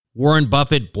Warren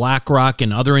Buffett, BlackRock,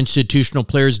 and other institutional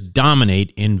players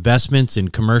dominate investments in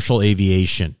commercial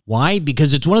aviation. Why?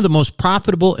 Because it's one of the most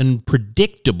profitable and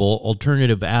predictable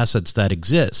alternative assets that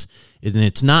exists, and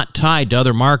it's not tied to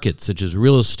other markets such as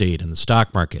real estate and the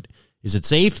stock market. Is it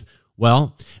safe?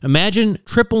 Well, imagine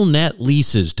triple net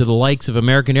leases to the likes of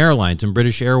American Airlines and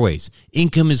British Airways.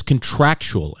 Income is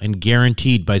contractual and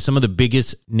guaranteed by some of the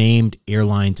biggest named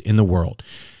airlines in the world.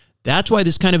 That's why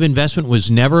this kind of investment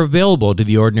was never available to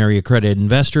the ordinary accredited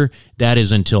investor. That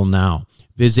is until now.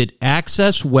 Visit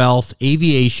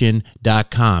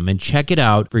accesswealthaviation.com and check it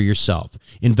out for yourself.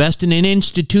 Invest in an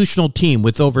institutional team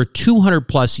with over 200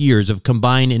 plus years of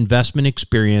combined investment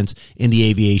experience in the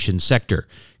aviation sector.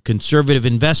 Conservative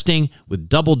investing with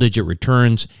double-digit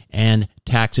returns and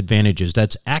tax advantages.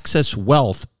 That's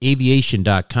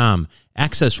accesswealthaviation.com.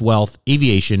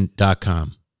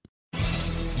 accesswealthaviation.com.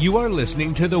 You are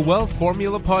listening to the Wealth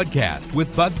Formula Podcast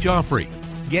with Buck Joffrey.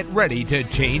 Get ready to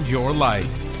change your life.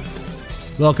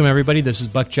 Welcome, everybody. This is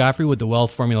Buck Joffrey with the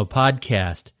Wealth Formula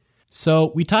Podcast.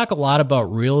 So we talk a lot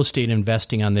about real estate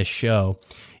investing on this show,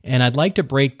 and I'd like to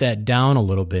break that down a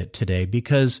little bit today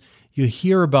because you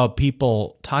hear about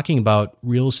people talking about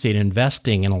real estate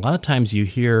investing, and a lot of times you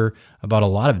hear about a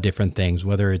lot of different things,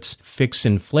 whether it's fix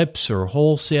and flips or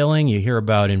wholesaling. You hear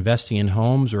about investing in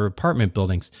homes or apartment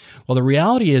buildings. Well, the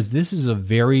reality is this is a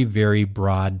very, very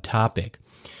broad topic.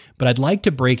 But I'd like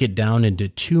to break it down into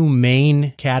two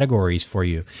main categories for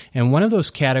you. And one of those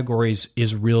categories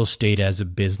is real estate as a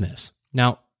business.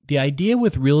 Now, the idea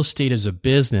with real estate as a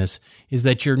business is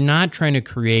that you're not trying to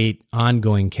create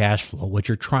ongoing cash flow. What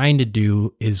you're trying to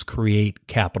do is create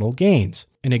capital gains.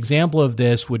 An example of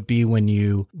this would be when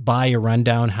you buy a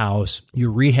rundown house,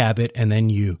 you rehab it, and then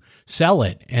you sell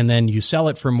it. And then you sell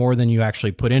it for more than you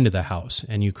actually put into the house,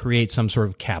 and you create some sort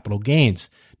of capital gains.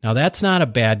 Now, that's not a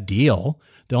bad deal.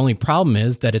 The only problem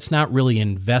is that it's not really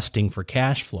investing for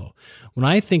cash flow. When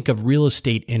I think of real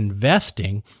estate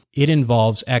investing, it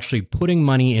involves actually putting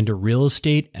money into real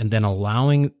estate and then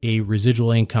allowing a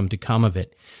residual income to come of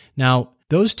it. Now,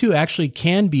 those two actually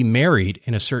can be married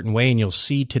in a certain way, and you'll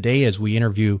see today as we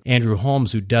interview Andrew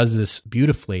Holmes, who does this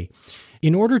beautifully.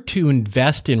 In order to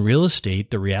invest in real estate,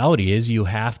 the reality is you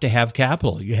have to have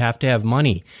capital. You have to have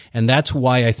money. And that's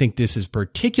why I think this is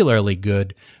particularly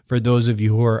good for those of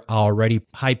you who are already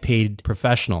high-paid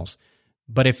professionals.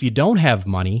 But if you don't have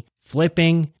money,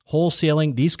 flipping,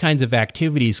 wholesaling, these kinds of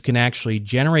activities can actually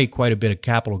generate quite a bit of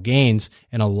capital gains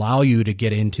and allow you to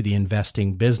get into the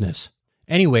investing business.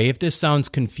 Anyway, if this sounds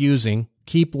confusing,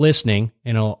 keep listening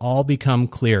and it'll all become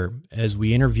clear as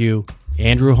we interview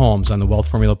Andrew Holmes on the Wealth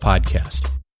Formula Podcast.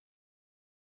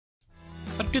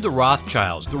 What do the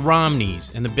Rothschilds, the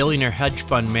Romneys, and the billionaire hedge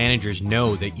fund managers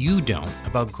know that you don't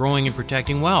about growing and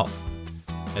protecting wealth?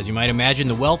 As you might imagine,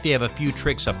 the wealthy have a few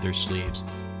tricks up their sleeves.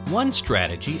 One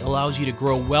strategy allows you to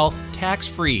grow wealth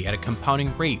tax-free at a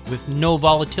compounding rate with no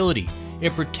volatility.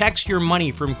 It protects your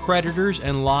money from creditors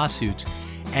and lawsuits,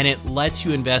 and it lets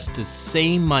you invest the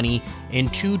same money in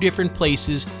two different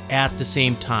places at the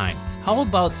same time. How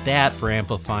about that for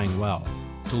amplifying wealth?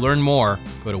 To learn more,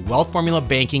 go to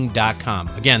wealthformulabanking.com.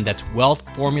 Again, that's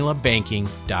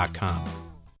wealthformulabanking.com.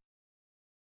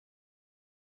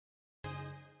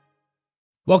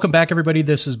 Welcome back, everybody.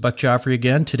 This is Buck Joffrey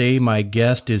again. Today, my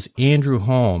guest is Andrew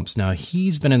Holmes. Now,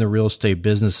 he's been in the real estate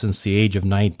business since the age of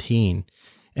 19.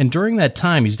 And during that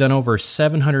time, he's done over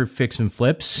 700 fix and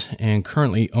flips and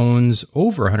currently owns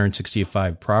over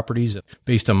 165 properties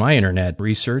based on my internet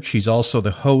research. He's also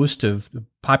the host of the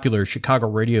popular Chicago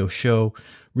radio show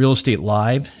Real Estate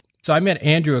Live. So I met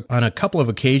Andrew on a couple of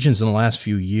occasions in the last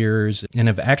few years and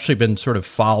have actually been sort of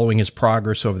following his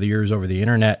progress over the years over the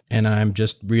internet. And I'm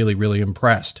just really, really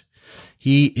impressed.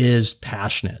 He is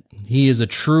passionate. He is a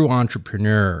true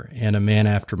entrepreneur and a man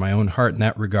after my own heart in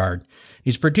that regard.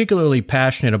 He's particularly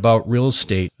passionate about real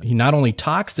estate. He not only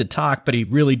talks the talk, but he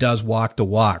really does walk the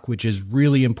walk, which is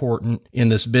really important in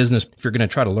this business if you're going to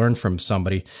try to learn from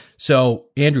somebody. So,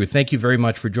 Andrew, thank you very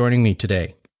much for joining me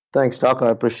today. Thanks, Doc. I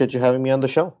appreciate you having me on the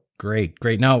show. Great.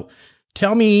 Now,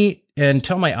 tell me and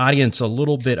tell my audience a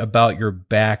little bit about your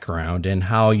background and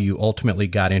how you ultimately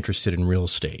got interested in real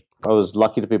estate. I was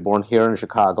lucky to be born here in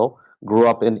Chicago, grew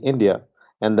up in India.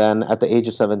 And then at the age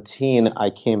of 17,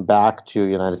 I came back to the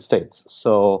United States.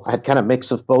 So I had kind of mix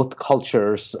of both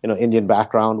cultures, Indian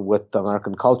background with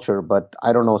American culture. But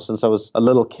I don't know, since I was a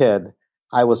little kid,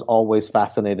 I was always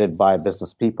fascinated by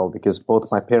business people because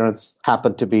both my parents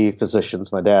happened to be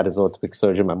physicians. My dad is an orthopedic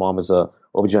surgeon. My mom is a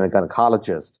OB-GYN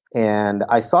gynecologist. And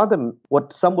I saw them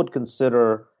what some would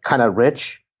consider kind of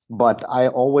rich, but I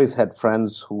always had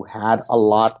friends who had a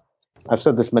lot I've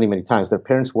said this many, many times. Their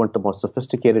parents weren't the most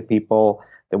sophisticated people.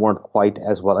 They weren't quite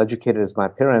as well educated as my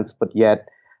parents, but yet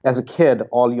as a kid,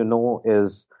 all you know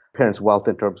is parents' wealth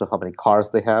in terms of how many cars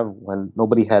they have. When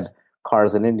nobody had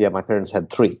cars in India, my parents had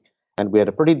 3. And we had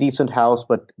a pretty decent house,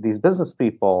 but these business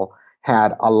people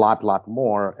had a lot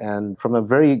more. And from a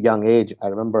very young age, I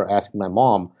remember asking my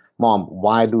mom,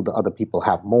 why do the other people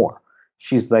have more?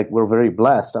 She's like, we're very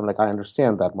blessed. I'm like, I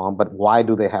understand that, Mom, but why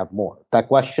do they have more? That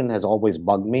question has always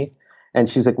bugged me. And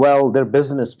she's like, well, they're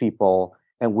business people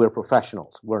and we're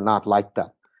professionals. We're not like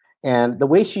that. And the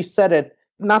way she said it,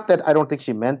 not that I don't think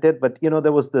she meant it, but,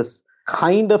 there was this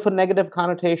kind of a negative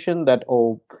connotation that,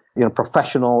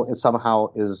 professional is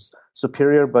somehow is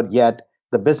superior, but yet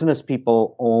the business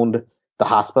people owned the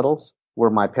hospitals where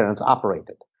my parents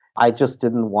operated. I just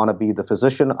didn't want to be the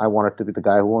physician. I wanted to be the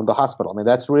guy who owned the hospital. I mean,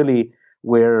 that's really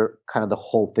where kind of the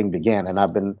whole thing began. And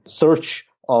I've been in search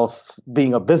of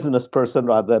being a business person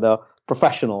rather than a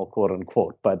professional, quote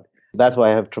unquote. But that's why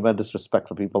I have tremendous respect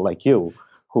for people like you,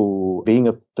 who being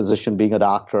a physician, being a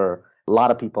doctor, a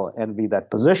lot of people envy that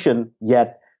position,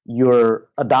 yet you're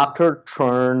a doctor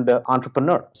turned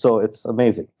entrepreneur. So it's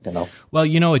amazing, Well,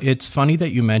 it's funny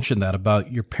that you mentioned that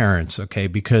about your parents, okay?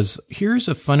 Because here's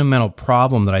a fundamental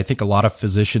problem that I think a lot of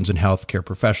physicians and healthcare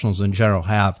professionals in general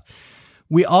have.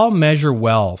 We all measure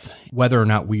wealth, whether or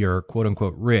not we are quote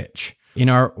unquote rich, in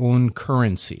our own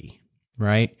currency,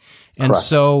 right? And Correct.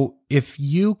 So if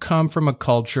you come from a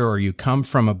culture or you come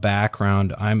from a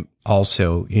background, I'm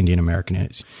also Indian American,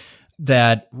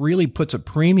 that really puts a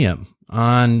premium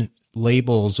on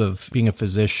labels of being a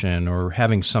physician or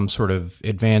having some sort of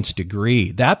advanced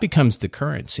degree, that becomes the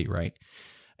currency, right?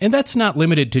 And that's not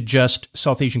limited to just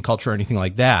South Asian culture or anything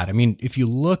like that. I mean, if you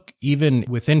look even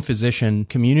within physician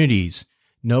communities,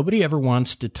 nobody ever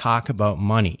wants to talk about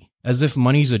money as if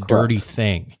money's a dirty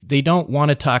thing. They don't want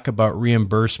to talk about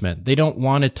reimbursement. They don't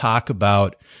want to talk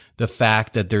about the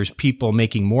fact that there's people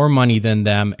making more money than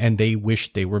them and they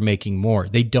wish they were making more.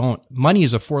 They don't. Money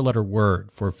is a 4-letter word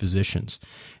for physicians.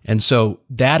 And so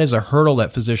that is a hurdle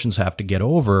that physicians have to get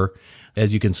over,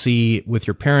 as you can see with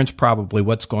your parents, probably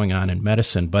what's going on in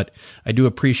medicine. But I do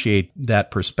appreciate that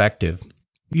perspective.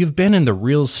 You've been in the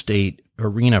real estate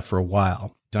arena for a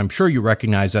while. I'm sure you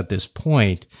recognize at this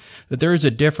point that there is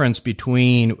a difference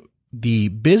between the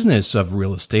business of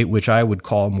real estate, which I would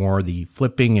call more the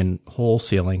flipping and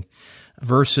wholesaling,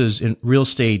 versus in real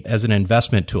estate as an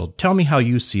investment tool. Tell me how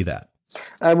you see that.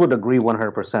 I would agree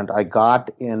 100%. I got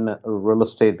in real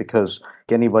estate because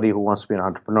anybody who wants to be an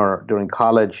entrepreneur, during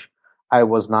college, I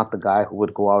was not the guy who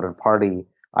would go out and party.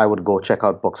 I would go check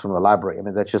out books from the library. I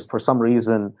mean, that's just for some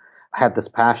reason, I had this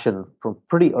passion from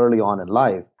pretty early on in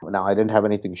life. Now, I didn't have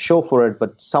anything to show for it,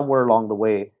 but somewhere along the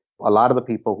way, a lot of the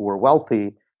people who were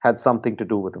wealthy had something to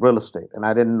do with real estate. And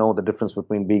I didn't know the difference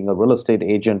between being a real estate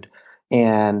agent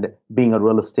and being a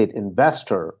real estate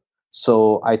investor.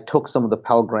 So I took some of the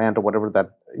Pell Grant or whatever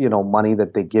that, money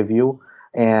that they give you,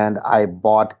 and I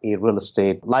bought a real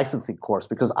estate licensing course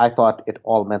because I thought it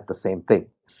all meant the same thing.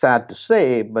 Sad to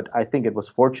say, but I think it was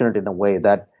fortunate in a way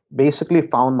that basically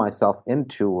found myself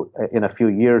into in a few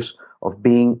years of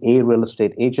being a real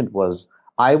estate agent.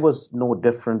 I was no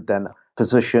different than a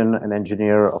physician, an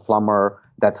engineer, a plumber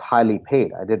that's highly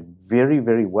paid. I did very,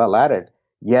 very well at it.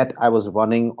 Yet I was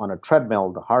running on a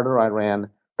treadmill. The harder I ran,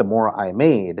 the more I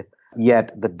made.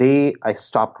 Yet the day I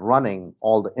stopped running,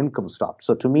 all the income stopped.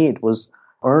 So to me, it was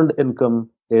earned income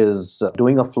is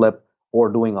doing a flip or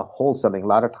doing a wholesaling. A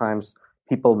lot of times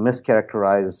people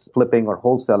mischaracterize flipping or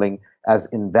wholesaling as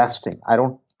investing. I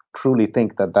don't truly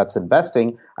think that that's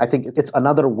investing. I think it's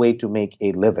another way to make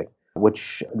a living,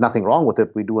 which nothing wrong with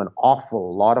it. We do an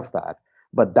awful lot of that,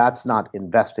 but that's not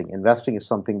investing. Investing is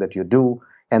something that you do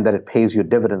and that it pays you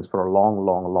dividends for a long,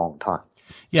 long, long time.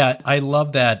 Yeah, I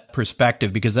love that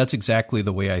perspective because that's exactly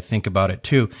the way I think about it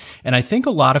too. And I think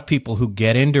a lot of people who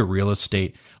get into real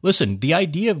estate, listen, the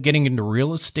idea of getting into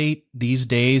real estate these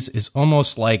days is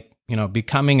almost like,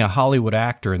 becoming a Hollywood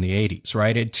actor in the 80s,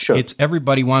 right? It's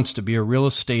everybody wants to be a real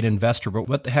estate investor, but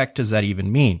what the heck does that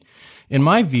even mean? In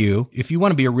my view, if you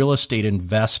want to be a real estate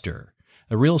investor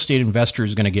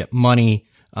is going to get money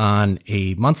on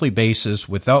a monthly basis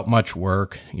without much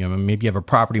work. Maybe you have a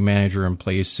property manager in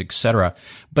place, etc.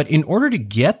 But in order to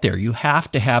get there, you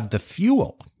have to have the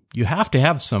fuel. You have to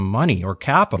have some money or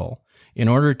capital in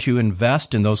order to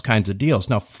invest in those kinds of deals.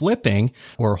 Now, flipping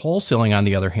or wholesaling, on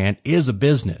the other hand, is a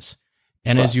business.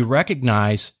 And as you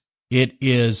recognize, it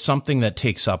is something that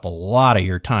takes up a lot of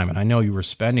your time. And I know you were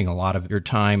spending a lot of your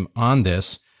time on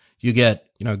this. You get,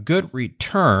 good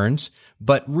returns,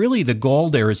 but really the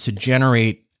goal there is to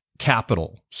generate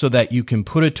capital so that you can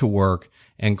put it to work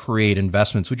and create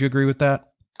investments. Would you agree with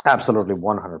that? Absolutely,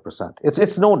 100%.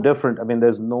 It's no different. I mean,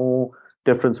 there's no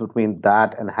difference between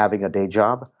that and having a day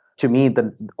job. To me,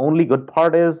 the only good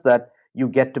part is that you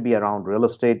get to be around real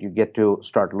estate. You get to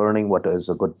start learning what is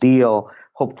a good deal.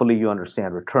 Hopefully, you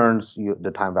understand returns,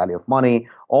 the time value of money,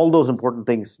 all those important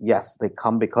things. Yes, they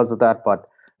come because of that, but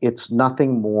it's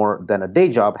nothing more than a day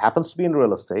job. Happens to be in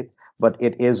real estate, but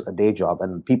it is a day job.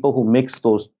 And people who mix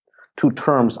those two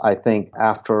terms, I think,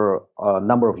 after a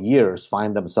number of years,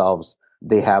 find themselves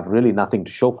they have really nothing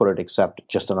to show for it except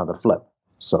just another flip.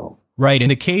 So. Right. In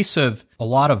the case of a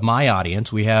lot of my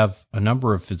audience, we have a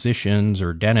number of physicians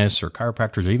or dentists or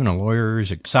chiropractors or even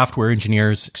lawyers, software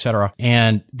engineers, et cetera.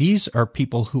 And these are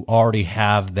people who already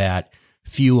have that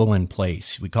fuel in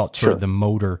place. We call it sort of the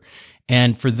motor.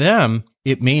 And for them,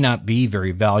 it may not be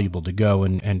very valuable to go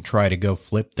and try to go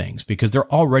flip things because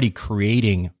they're already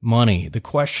creating money. The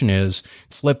question is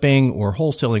flipping or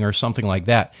wholesaling or something like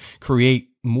that create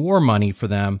more money for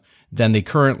them than they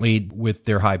currently with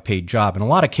their high paid job. In a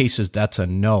lot of cases, that's a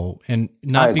no. And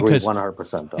not I agree because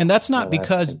 100%. And that's not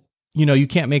because, you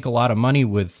can't make a lot of money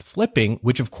with flipping,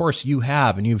 which of course you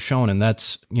have and you've shown. And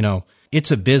that's,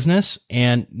 it's a business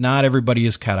and not everybody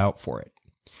is cut out for it.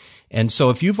 And so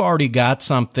if you've already got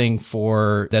something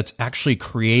that's actually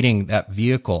creating that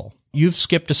vehicle, you've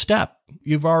skipped a step.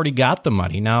 You've already got the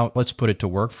money. Now let's put it to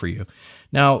work for you.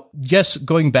 Now, yes,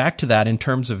 going back to that in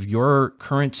terms of your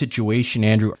current situation,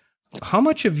 Andrew, how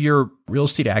much of your real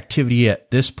estate activity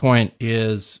at this point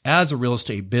is as a real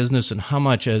estate business and how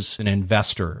much as an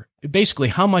investor? Basically,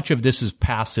 how much of this is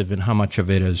passive and how much of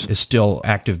it is still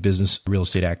active business real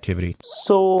estate activity?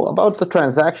 So about the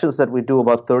transactions that we do,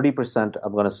 about 30%,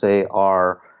 I'm going to say,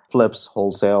 are flips,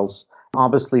 wholesales.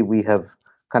 Obviously, we have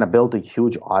kind of built a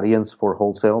huge audience for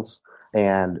wholesales,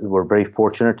 and we're very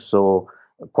fortunate. So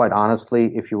quite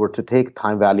honestly, if you were to take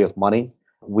time value of money,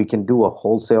 we can do a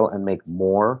wholesale and make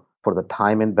more for the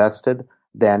time invested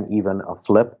than even a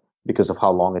flip because of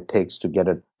how long it takes to get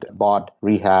it bought,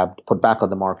 rehabbed, put back on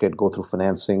the market, go through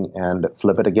financing, and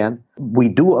flip it again. We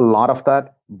do a lot of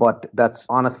that, but that's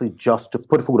honestly just to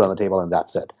put food on the table and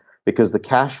that's it. Because the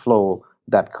cash flow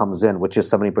that comes in, which is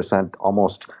 70%,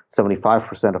 almost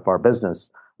 75% of our business,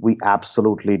 we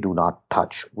absolutely do not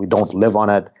touch. We don't live on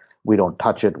it. We don't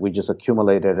touch it. We just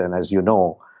accumulate it. And as you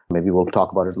know, maybe we'll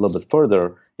talk about it a little bit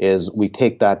further, is we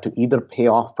take that to either pay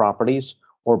off properties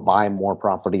or buy more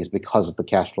properties because of the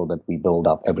cash flow that we build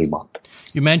up every month.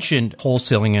 You mentioned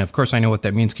wholesaling, and of course I know what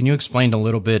that means. Can you explain a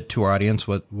little bit to our audience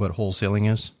what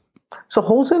wholesaling is? So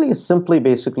wholesaling is simply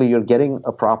basically you're getting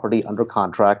a property under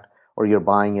contract or you're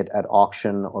buying it at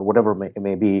auction or whatever it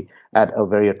may be at a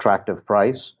very attractive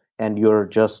price, and you're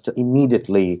just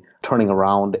immediately turning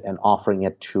around and offering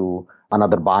it to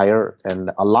another buyer.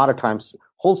 And a lot of times,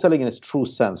 wholesaling in its true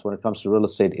sense when it comes to real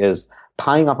estate is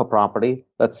tying up a property.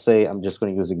 Let's say, I'm just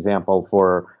going to use example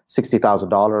for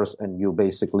 $60,000, and you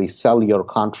basically sell your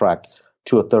contract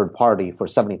to a third party for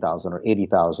 $70,000 or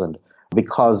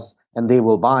 $80,000 and they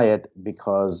will buy it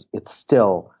because it's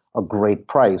still a great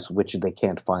price, which they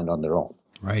can't find on their own.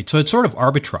 Right. So it's sort of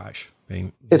arbitrage.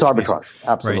 It's arbitrage,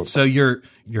 absolutely. Right. So you're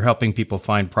helping people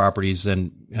find properties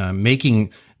and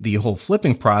making the whole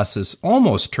flipping process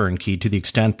almost turnkey to the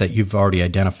extent that you've already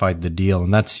identified the deal.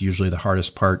 And that's usually the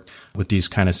hardest part with these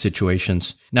kind of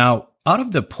situations. Now, out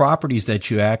of the properties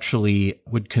that you actually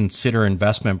would consider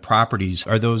investment properties,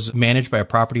 are those managed by a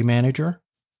property manager?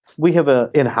 We have an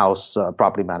in-house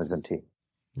property management team.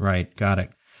 Right. Got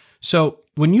it. So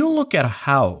when you look at a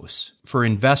house for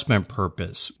investment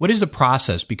purpose, what is the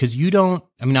process? Because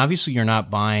obviously you're not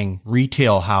buying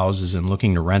retail houses and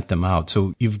looking to rent them out.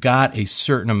 So you've got a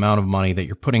certain amount of money that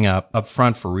you're putting up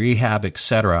front for rehab, et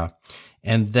cetera.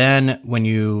 And then when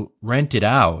you rent it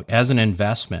out as an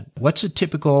investment, what's a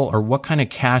typical or what kind of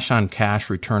cash on cash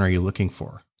return are you looking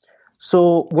for?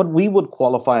 So what we would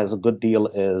qualify as a good deal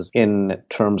is in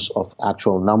terms of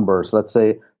actual numbers. Let's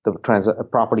say the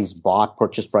property's bought,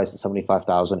 purchase price is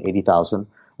 $75,000, $80,000.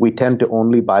 We tend to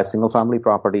only buy single family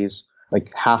properties,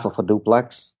 like half of a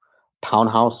duplex,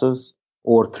 townhouses,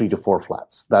 or 3 to 4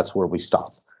 flats. That's where we stop.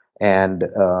 And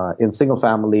in single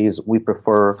families, we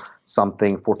prefer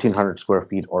something 1,400 square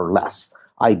feet or less.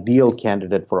 Ideal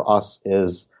candidate for us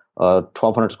is a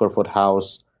 1,200 square foot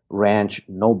house, ranch,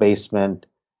 no basement,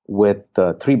 with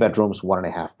 3 bedrooms,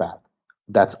 1.5 bath.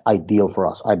 That's ideal for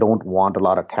us. I don't want a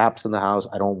lot of caps in the house.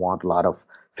 I don't want a lot of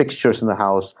fixtures in the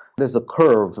house. There's a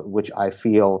curve which I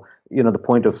feel, the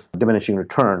point of diminishing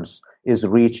returns is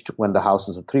reached when the house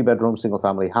is a 3-bedroom single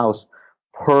family house.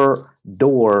 Per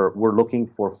door, we're looking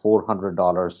for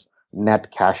 $400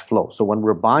 net cash flow. So when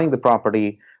we're buying the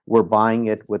property, we're buying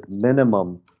it with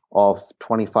minimum of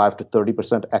 25 to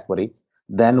 30% equity.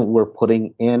 Then we're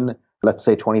putting in, let's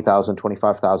say, 20,000,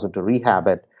 25,000 to rehab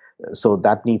it. So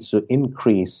that needs to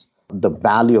increase the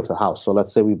value of the house. So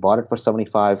let's say we bought it for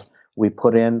 75, we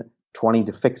put in 20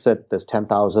 to fix it. There's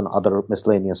 10,000 other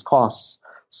miscellaneous costs.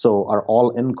 So our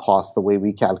all-in cost, the way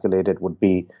we calculate it, would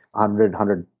be 100,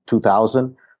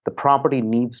 102,000. The property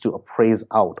needs to appraise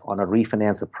out on a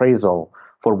refinance appraisal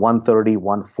for 130,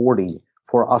 140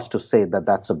 for us to say that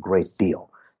that's a great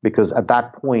deal. Because at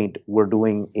that point, we're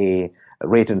doing a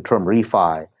rate and term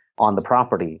refi on the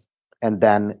property, and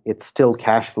then it still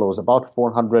cash flows about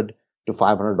 $400 to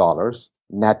 $500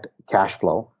 net cash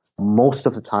flow. Most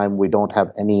of the time, we don't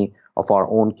have any of our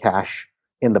own cash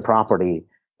in the property.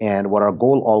 And what our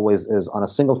goal always is on a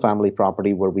single family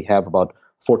property where we have about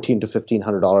 $1,400 to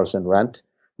 $1,500 in rent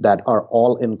that are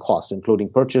all in cost, including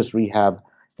purchase, rehab,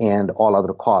 and all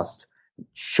other costs,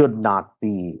 should not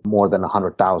be more than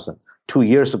 100,000. 2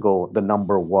 years ago, the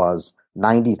number was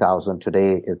 90,000.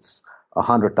 Today, it's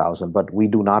 100,000. But we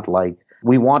do not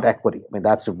we want equity. I mean,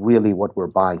 that's really what we're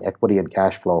buying, equity and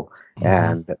cash flow. Mm-hmm.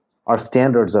 And our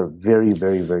standards are very,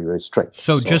 very, very, very strict.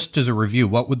 So just as a review,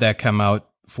 what would that come out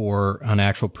for an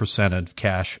actual percent of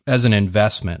cash as an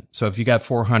investment? So if you got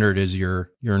 400 as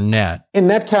your net. In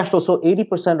net cash flow, so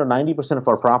 80% or 90% of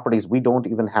our properties, we don't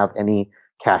even have any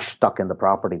cash stuck in the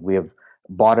property. We have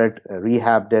bought it,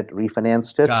 rehabbed it,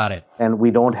 refinanced it. Got it. And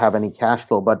we don't have any cash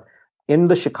flow. But in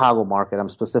the Chicago market, I'm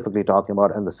specifically talking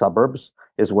about in the suburbs,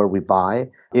 is where we buy.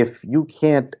 If you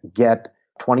can't get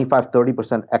 25,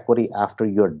 30% equity after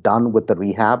you're done with the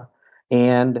rehab,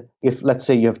 and if, let's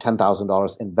say, you have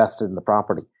 $10,000 invested in the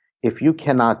property, if you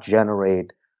cannot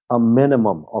generate a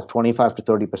minimum of 25 to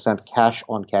 30% cash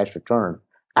on cash return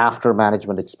after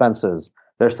management expenses,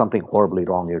 there's something horribly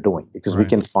wrong you're doing, because we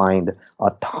can find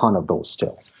a ton of those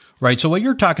still. Right. So what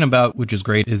you're talking about, which is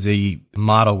great, is a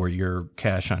model where your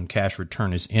cash on cash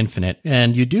return is infinite.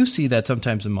 And you do see that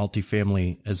sometimes in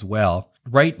multifamily as well.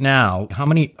 Right now, how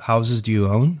many houses do you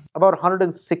own? About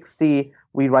 160.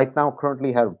 We right now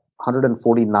currently have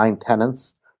 149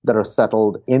 tenants that are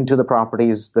settled into the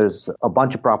properties. There's a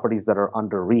bunch of properties that are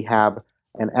under rehab.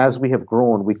 And as we have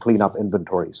grown, we clean up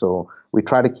inventory. So we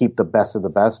try to keep the best of the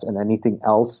best, and anything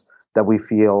else that we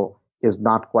feel is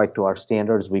not quite to our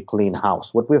standards, we clean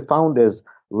house. What we've found is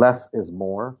less is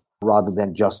more rather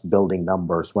than just building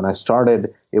numbers. When I started,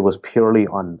 it was purely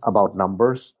about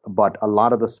numbers, but a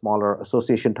lot of the smaller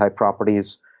association type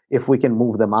properties, if we can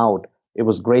move them out, it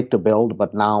was great to build,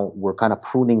 but now we're kind of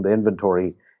pruning the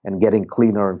inventory and getting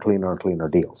cleaner and cleaner and cleaner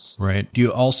deals. Right. Do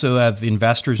you also have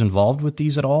investors involved with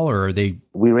these at all, or are they?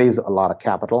 We raise a lot of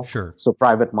capital. Sure. So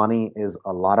private money is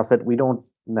a lot of it. We don't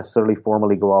necessarily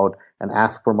formally go out and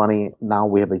ask for money. Now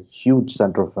we have a huge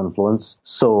center of influence.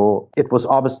 So it was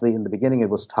obviously, in the beginning, it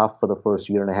was tough for the first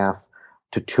year and a half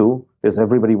to 2, because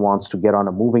everybody wants to get on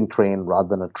a moving train rather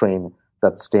than a train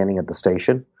that's standing at the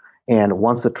station. And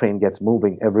once the train gets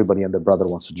moving, everybody and their brother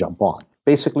wants to jump on.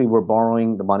 Basically, we're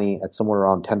borrowing the money at somewhere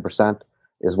around 10%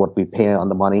 is what we pay on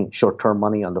the money, short-term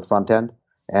money on the front end.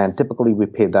 And typically, we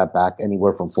pay that back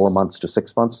anywhere from 4 months to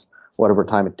 6 months, whatever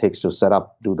time it takes to set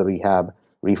up, do the rehab,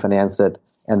 refinance it,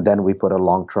 and then we put a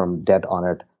long-term debt on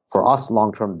it. For us,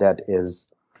 long-term debt is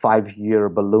 5-year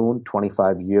balloon,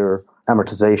 25-year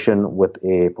amortization with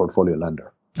a portfolio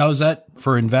lender. How is that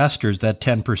for investors, that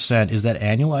 10%? Is that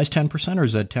annualized 10% or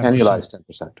is that 10%? Annualized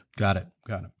 10%. Got it.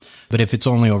 But if it's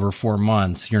only over 4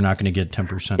 months, you're not going to get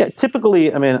 10%. Yeah,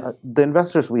 typically, I mean, the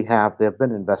investors we have, they've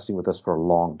been investing with us for a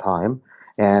long time,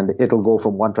 and it'll go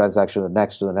from one transaction to the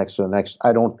next to the next to the next.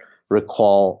 I don't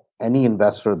recall any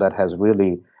investor that has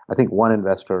really, I think one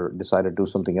investor decided to do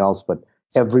something else, but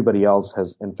everybody else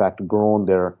has, in fact, grown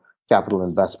their capital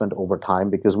investment over time,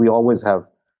 because we always have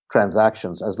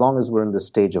transactions. As long as we're in the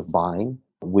stage of buying,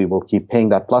 we will keep paying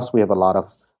that. Plus, we have a lot of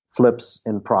flips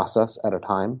in process at a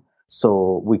time,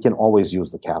 so we can always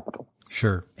use the capital.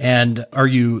 Sure. And are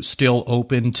you still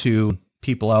open to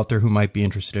people out there who might be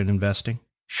interested in investing?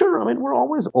 Sure. I mean, we're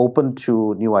always open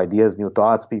to new ideas, new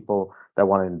thoughts, people that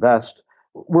want to invest.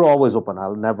 We're always open.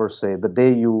 I'll never say the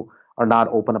day you are not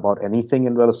open about anything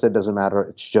in real estate, doesn't matter.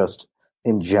 It's just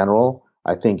in general,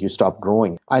 I think you stop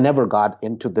growing. I never got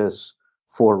into this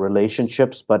for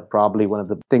relationships, but probably one of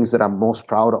the things that I'm most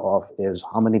proud of is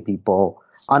how many people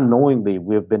unknowingly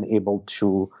we've been able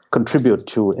to contribute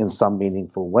to in some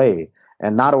meaningful way.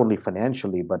 And not only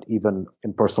financially, but even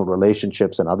in personal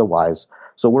relationships and otherwise.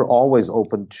 So we're always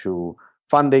open to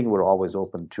funding. We're always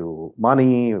open to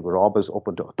money. We're always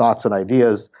open to thoughts and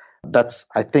ideas.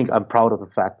 I think I'm proud of the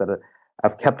fact that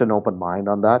I've kept an open mind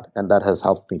on that, and that has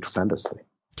helped me tremendously.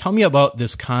 Tell me about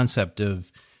this concept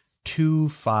of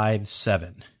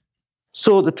 257.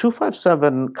 So the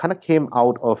 257 kind of came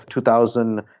out of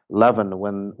 2011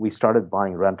 when we started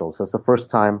buying rentals. That's the first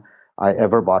time I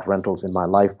ever bought rentals in my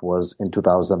life was in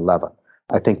 2011.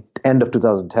 I think end of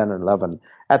 2010 and 11.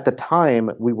 At the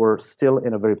time, we were still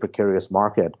in a very precarious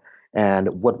market.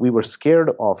 And what we were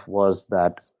scared of was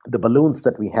that the balloons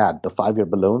that we had, the 5-year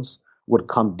balloons, would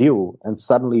come due. And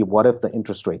suddenly, what if the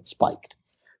interest rate spiked?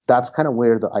 That's kind of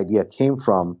where the idea came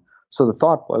from. So the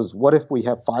thought was, what if we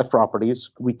have 5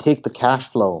 properties, we take the cash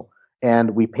flow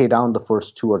and we pay down the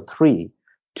first 2 or 3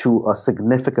 to a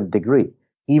significant degree.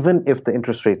 Even if the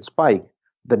interest rates spike,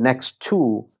 the next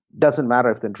 2 doesn't matter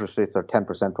if the interest rates are 10%,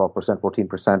 12%,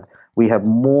 14%. We have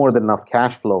more than enough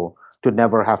cash flow to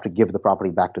never have to give the property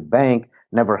back to the bank,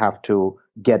 never have to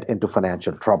get into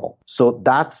financial trouble. So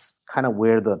that's kind of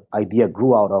where the idea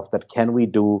grew out of, that can we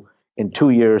do in 2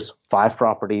 years, 5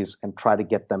 properties and try to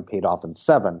get them paid off in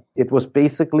 7. It was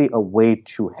basically a way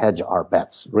to hedge our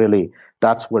bets. Really,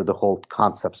 that's where the whole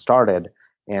concept started.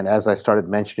 And as I started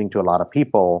mentioning to a lot of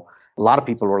people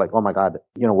were like, oh my God,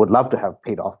 would love to have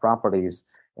paid off properties.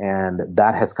 And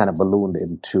that has kind of ballooned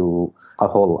into a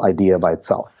whole idea by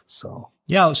itself. So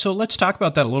let's talk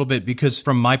about that a little bit, because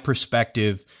from my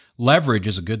perspective, leverage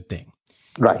is a good thing.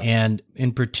 Right. And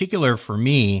in particular for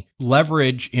me,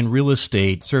 leverage in real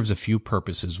estate serves a few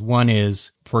purposes. One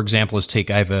is, for example,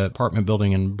 I have an apartment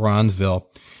building in Bronzeville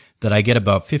that I get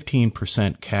about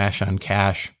 15% cash on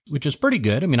cash, which is pretty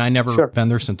good. I mean, I never been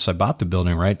there since I bought the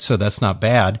building, right? So that's not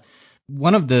bad.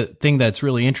 One of the thing that's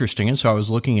really interesting, and so I was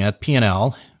looking at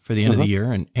P&L for the end of the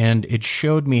year, and it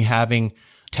showed me having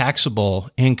taxable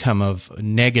income of a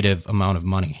negative amount of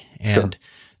money. And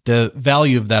the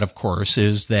value of that, of course,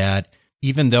 is that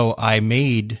even though I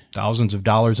made thousands of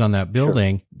dollars on that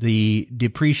building, the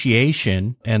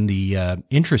depreciation and the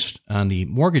interest on the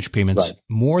mortgage payments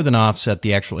more than offset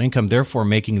the actual income, therefore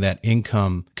making that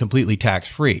income completely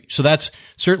tax-free. So that's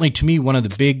certainly, to me, one of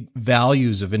the big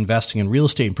values of investing in real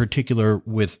estate, in particular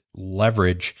with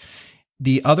leverage.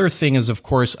 The other thing is, of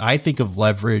course, I think of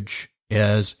leverage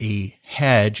as a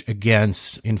hedge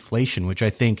against inflation, which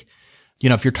I think,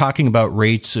 if you're talking about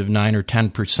rates of 9 or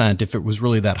 10%, if it was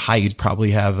really that high, you'd probably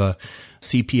have a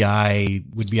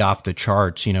CPI would be off the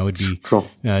charts. It would be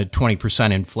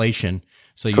 20% inflation.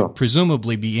 So you'd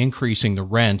presumably be increasing the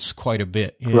rents quite a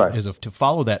bit to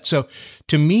follow that. So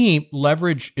to me,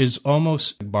 leverage is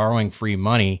almost borrowing free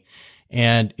money.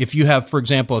 And if you have, for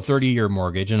example, a 30-year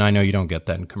mortgage, and I know you don't get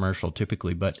that in commercial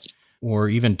typically, or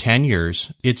even 10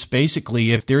 years, it's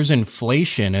basically, if there's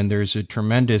inflation and there's a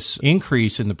tremendous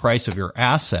increase in the price of your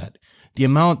asset, the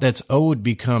amount that's owed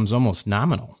becomes almost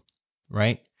nominal,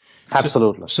 right?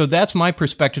 Absolutely. So that's my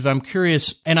perspective. I'm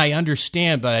curious, and I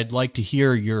understand, but I'd like to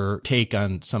hear your take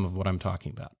on some of what I'm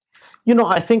talking about.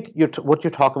 I think what you're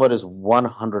talking about is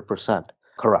 100%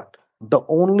 correct. The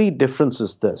only difference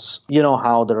is this.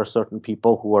 How there are certain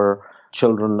people who are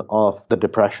children of the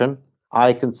Depression.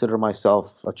 I consider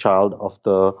myself a child of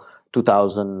the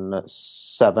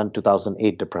 2007,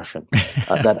 2008 Depression.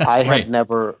 That I had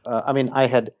never, I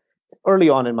had early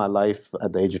on in my life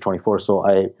at the age of 24, so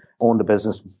I owned a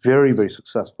business, very, very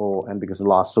successful. And because of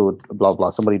lawsuit, blah,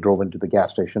 blah, somebody drove into the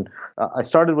gas station. I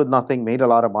started with nothing, made a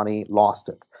lot of money, lost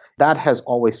it. That has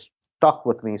always stuck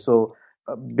with me. So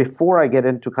before I get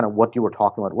into kind of what you were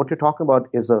talking about, what you're talking about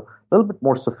is a little bit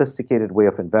more sophisticated way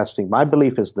of investing. My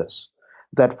belief is this,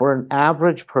 that for an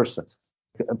average person,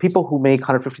 people who make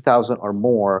 $150,000 or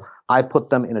more, I put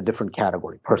them in a different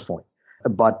category personally.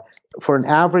 But for an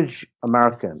average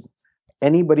American,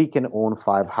 anybody can own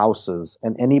 5 houses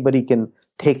and anybody can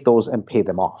take those and pay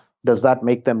them off. Does that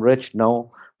make them rich?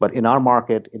 No. But in our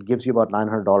market, it gives you about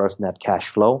 $900 net cash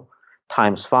flow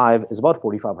times 5 is about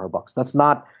 $4,500. That's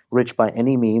not rich by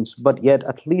any means, but yet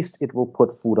at least it will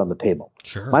put food on the table.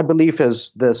 Sure. My belief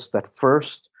is this, that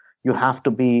first you have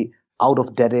to be out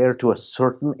of dead air to a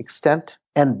certain extent,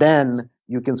 and then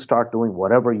you can start doing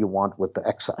whatever you want with the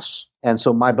excess. And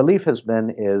so my belief has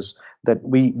been is that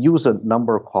we use a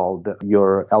number called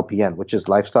your LPN, which is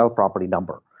lifestyle property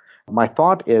number. My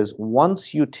thought is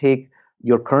once you take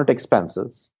your current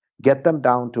expenses, get them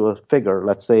down to a figure,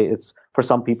 let's say it's for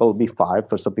some people it'll be 5,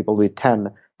 for some people it'll be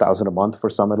 10,000 a month, for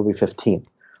some it'll be 15.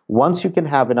 Once you can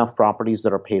have enough properties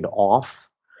that are paid off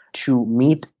to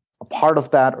meet a part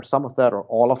of that or some of that or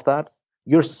all of that,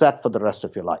 you're set for the rest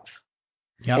of your life.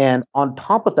 Yep. And on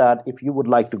top of that, if you would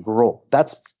like to grow,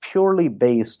 that's purely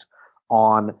based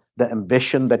on the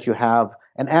ambition that you have.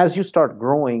 And as you start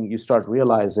growing, you start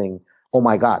realizing, oh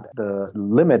my God, the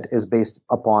limit is based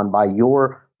upon by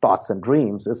your thoughts and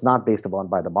dreams. It's not based upon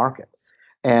by the market.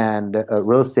 And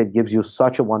real estate gives you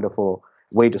such a wonderful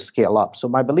way to scale up. So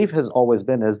my belief has always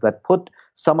been is that put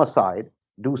some aside,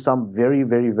 do some very,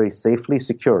 very, very safely,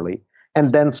 securely,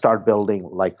 and then start building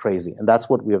like crazy. And that's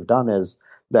what we have done is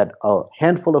that a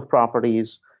handful of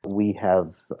properties we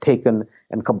have taken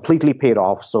and completely paid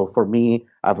off. So for me,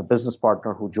 I have a business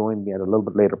partner who joined me at a little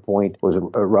bit later point, was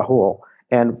Rahul.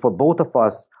 And for both of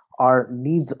us, our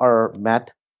needs are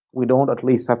met. We don't at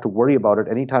least have to worry about it.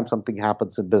 Anytime something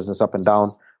happens in business up and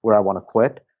down where I want to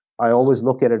quit, I always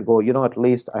look at it and go, at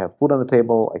least I have food on the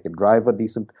table. I can drive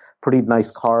pretty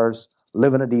nice cars,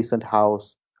 live in a decent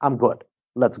house. I'm good.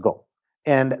 Let's go.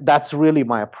 And that's really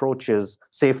my approach is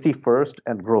safety first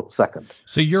and growth second.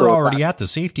 So you're already at the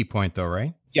safety point though,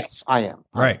 right? Yes, I am.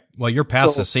 Right. Well, you're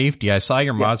past the safety. I saw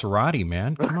your Maserati,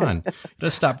 man. Come on.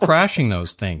 Just stop crashing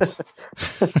those things.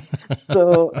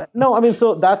 So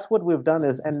that's what we've done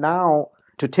is, and now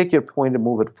to take your point and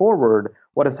move it forward,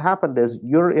 what has happened is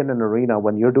you're in an arena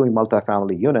when you're doing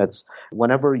multifamily units,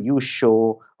 whenever you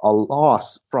show a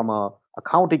loss from a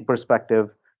accounting perspective,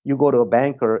 you go to a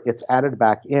banker, it's added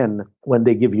back in when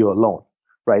they give you a loan,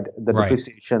 right? The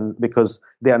depreciation, because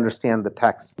they understand the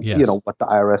tax, what the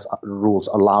IRS rules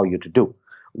allow you to do.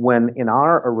 When in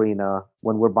our arena,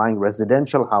 when we're buying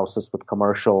residential houses with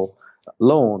commercial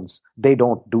loans, they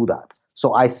don't do that.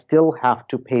 So I still have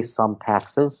to pay some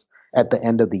taxes at the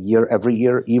end of the year, every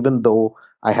year, even though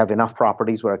I have enough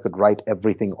properties where I could write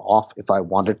everything off if I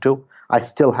wanted to. I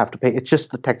still have to pay. It's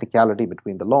just the technicality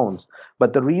between the loans.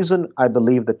 But the reason I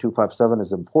believe that 257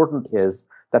 is important is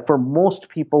that for most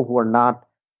people who are not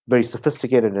very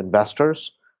sophisticated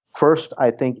investors, first,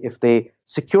 I think if they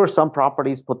secure some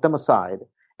properties, put them aside,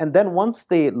 and then once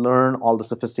they learn all the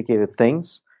sophisticated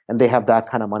things and they have that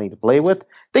kind of money to play with,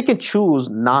 they can choose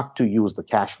not to use the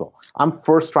cash flow. I'm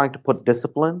first trying to put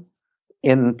discipline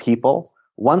in people.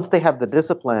 Once they have the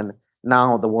discipline,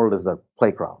 now the world is their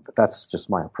playground. That's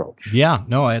just my approach. Yeah,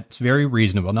 no, it's very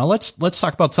reasonable. Now let's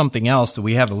talk about something else that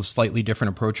we have a slightly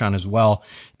different approach on as well.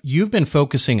 You've been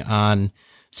focusing on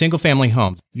single family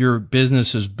homes. Your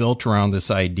business is built around this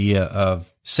idea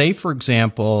of, say, for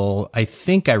example, I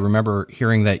think I remember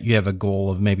hearing that you have a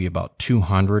goal of maybe about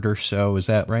 200 or so. Is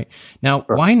that right? Now,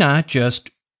 why not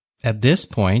just at this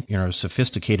point,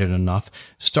 sophisticated enough,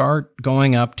 start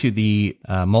going up to the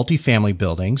multifamily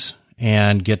buildings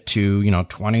and get to,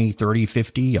 20, 30,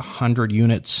 50, 100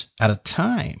 units at a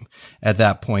time at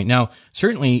that point. Now,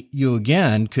 certainly you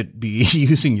again could be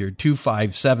using your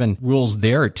 257 rules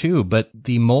there too, but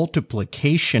the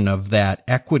multiplication of that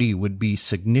equity would be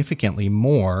significantly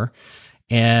more.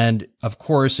 And of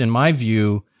course, in my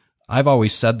view, I've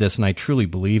always said this and I truly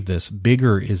believe this,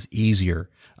 bigger is easier.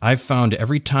 I've found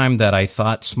every time that I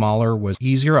thought smaller was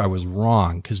easier, I was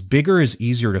wrong, because bigger is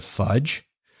easier to fudge.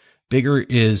 Bigger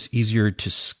is easier to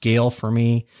scale for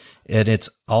me. And it's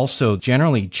also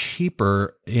generally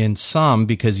cheaper in some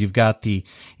because you've got the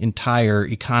entire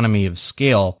economy of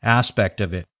scale aspect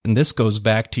of it. And this goes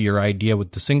back to your idea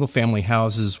with the single family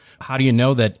houses. How do you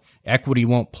know that equity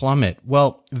won't plummet?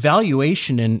 Well,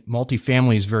 valuation in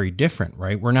multifamily is very different,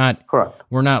 right? We're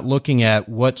not looking at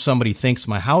what somebody thinks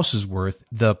my house is worth.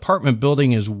 The apartment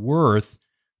building is worth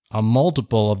a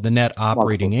multiple of the net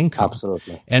operating income.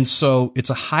 Absolutely. And so it's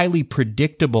a highly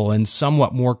predictable and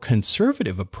somewhat more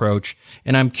conservative approach.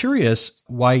 And I'm curious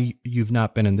why you've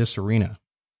not been in this arena.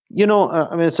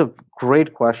 It's a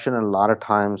great question. And a lot of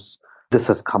times this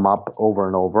has come up over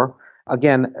and over.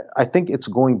 Again, I think it's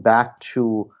going back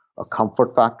to a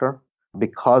comfort factor.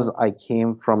 Because I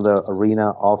came from the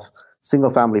arena of single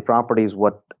family properties,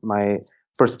 what my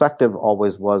perspective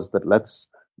always was that let's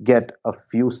get a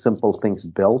few simple things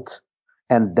built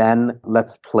and then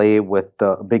let's play with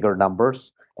the bigger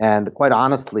numbers. And quite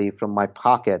honestly, from my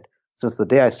pocket, since the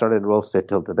day I started in real estate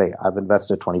till today, I've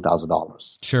invested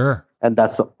 $20,000. Sure. And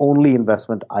that's the only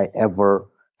investment I ever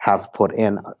have put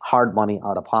in, hard money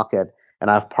out of pocket. And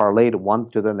I've parlayed one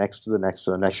to the next, to the next,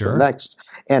 to the next, to the next.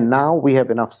 And now we have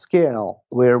enough scale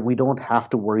where we don't have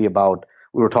to worry about,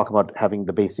 we were talking about having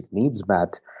the basic needs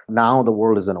met. Now the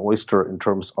world is an oyster in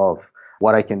terms of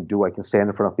what I can do. I can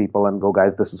stand in front of people and go,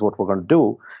 guys, this is what we're going to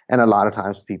do. And a lot of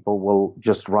times people will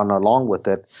just run along with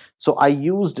it. So I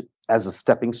used as a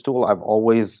stepping stool. I've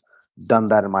always done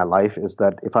that in my life, is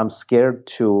that if I'm scared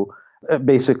to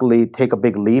basically take a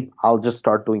big leap, I'll just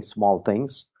start doing small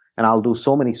things. And I'll do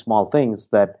so many small things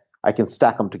that I can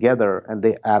stack them together and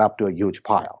they add up to a huge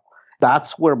pile.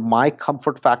 That's where my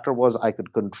comfort factor was. I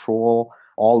could control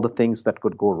all the things that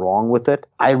could go wrong with it.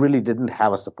 I really didn't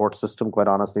have a support system, quite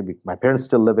honestly. My parents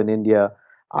still live in India.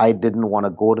 I didn't want to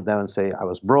go to them and say I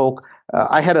was broke.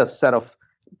 I had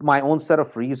my own set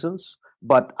of reasons,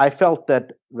 but I felt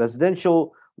that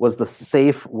residential was the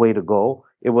safe way to go.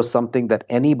 It was something that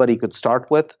anybody could start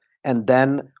with. And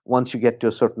then once you get to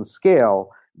a certain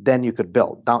scale, then you could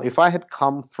build. Now, if I had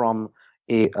come from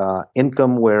a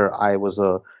income where I was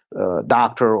a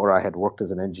doctor or I had worked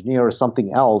as an engineer or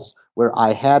something else where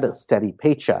I had a steady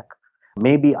paycheck,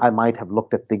 maybe I might have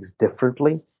looked at things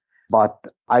differently. But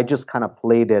I just kind of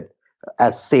played it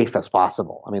as safe as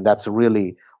possible. I mean, that's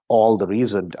really all the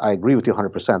reason. I agree with you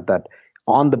 100% that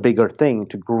on the bigger thing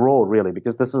to grow really,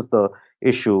 because this is the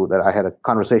issue that I had a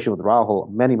conversation with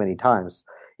Rahul many, many times,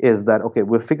 is that, okay,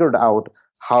 we've figured out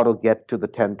how to get to the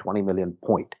 10, 20 million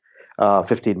point,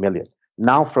 15 million.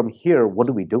 Now from here, what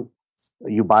do we do?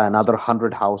 You buy another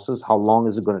 100 houses. How long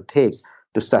is it going to take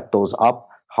to set those up?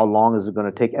 How long is it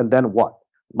going to take? And then what?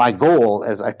 My goal,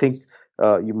 as I think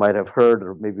you might have heard,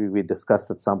 or maybe we discussed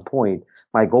at some point,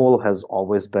 my goal has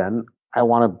always been, I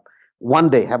want to one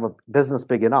day have a business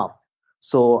big enough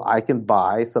so I can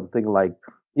buy something like,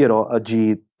 a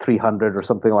G300 or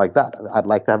something like that. I'd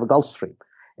like to have a Gulfstream.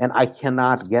 And I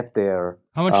cannot get there.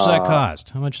 How much does that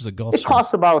cost? How much is a Gulfstream? It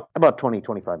costs about 20,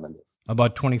 25 million.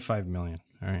 About 25 million.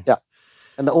 All right. Yeah.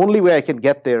 And the only way I can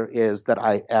get there is that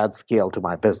I add scale to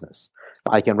my business.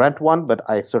 I can rent one, but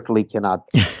I certainly cannot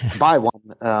buy one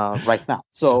right now.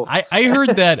 So I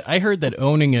heard that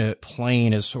owning a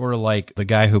plane is sort of like the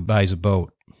guy who buys a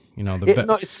boat. No,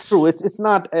 it's true. It's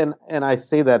not, and I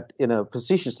say that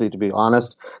facetiously, to be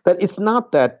honest, that it's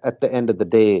not that at the end of the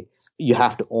day you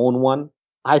have to own one.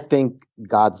 I think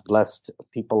God's blessed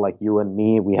people like you and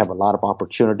me. We have a lot of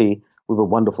opportunity. We have a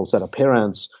wonderful set of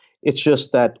parents. It's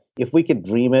just that if we can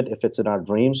dream it, if it's in our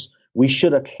dreams, we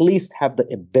should at least have the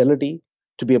ability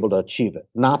to be able to achieve it.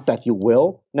 Not that you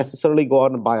will necessarily go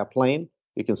out and buy a plane.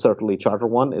 You can certainly charter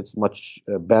one. It's much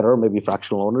better, maybe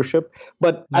fractional ownership.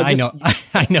 But I know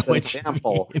it's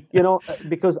example,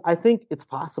 because I think it's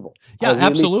possible. Yeah, really,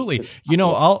 absolutely.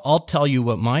 I'll tell you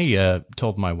what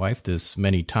told my wife this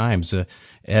many times.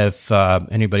 If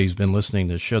anybody's been listening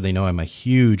to the show, they know I'm a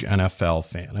huge NFL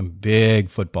fan. I'm a big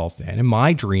football fan, and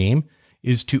my dream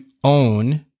is to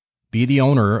be the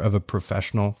owner of a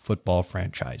professional football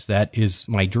franchise. That is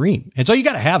my dream. And so you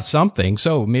got to have something.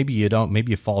 So maybe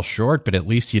you fall short, but at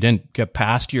least you didn't get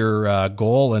past your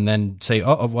goal and then say,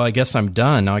 oh, well, I guess I'm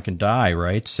done. Now I can die,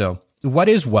 right? So what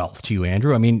is wealth to you,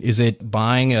 Andrew? I mean, is it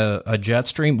buying a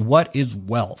Jetstream? What is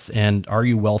wealth? And are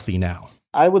you wealthy now?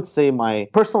 I would say my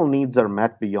personal needs are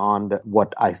met beyond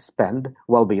what I spend.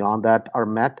 Well, beyond that are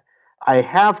met. I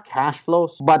have cash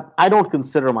flows, but I don't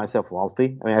consider myself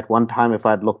wealthy. I mean, at one time, if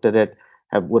I'd looked at it,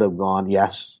 I would have gone,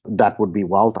 yes, that would be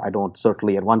wealth. I don't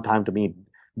certainly, at one time to me,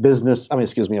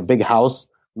 a big house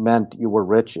meant you were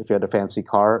rich. If you had a fancy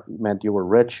car, it meant you were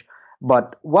rich.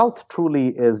 But wealth truly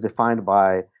is defined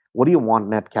by what do you want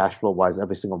net cash flow wise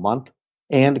every single month?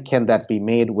 And can that be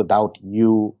made without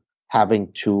you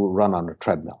having to run on a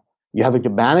treadmill? You're having to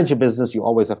manage a business. You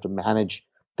always have to manage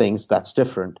things. That's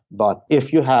different. But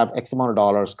if you have X amount of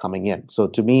dollars coming in, so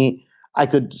to me, I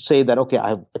could say that, okay,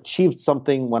 I've achieved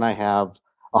something when I have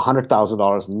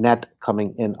 $100,000 net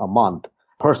coming in a month.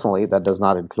 Personally, that does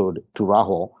not include to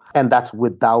Rahul. And that's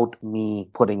without me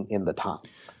putting in the time.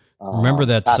 Remember,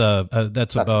 that's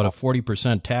about a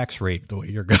 40% tax rate, the way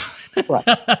you're going. Right.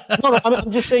 No,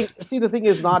 I'm just saying, see, the thing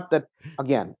is not that,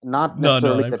 again, not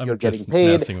necessarily that you're getting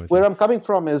paid. Where I'm coming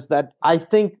from is that I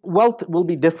think wealth will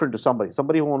be different to somebody.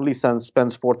 Somebody who only spends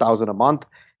 $4,000 a month,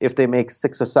 if they make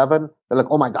 6 or 7, they're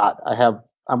like, oh my God,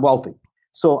 I'm wealthy.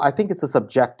 So I think it's a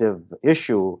subjective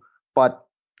issue, but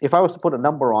if I was to put a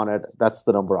number on it, that's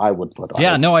the number I would put on it.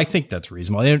 Yeah, no, I think that's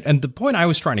reasonable. And the point I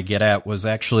was trying to get at was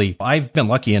actually, I've been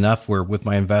lucky enough where with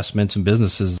my investments and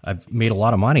businesses, I've made a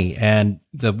lot of money. And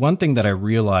the one thing that I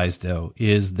realized, though,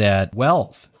 is that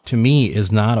wealth, to me,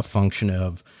 is not a function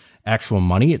of actual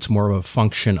money. It's more of a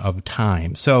function of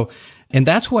time. So, and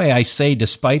that's why I say,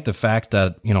 despite the fact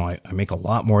that, I make a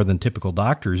lot more than typical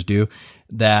doctors do,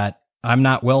 that I'm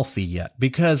not wealthy yet,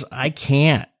 because I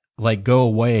can't go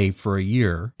away for a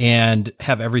year and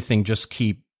have everything just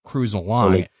keep cruising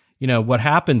along. Really? What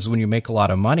happens when you make a lot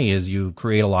of money is you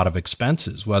create a lot of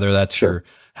expenses, whether that's your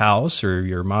house or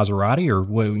your Maserati or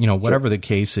whatever the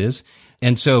case is.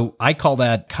 And so I call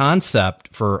that concept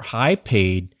for high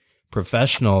paid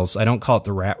professionals. I don't call it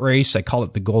the rat race. I call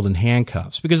it the golden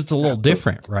handcuffs, because it's a little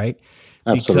different, right?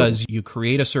 Absolutely. Because you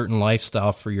create a certain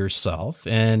lifestyle for yourself,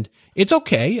 and it's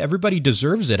okay. Everybody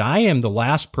deserves it. I am the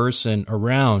last person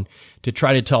around to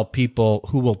try to tell people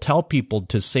who will tell people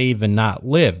to save and not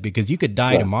live, because you could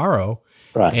die tomorrow.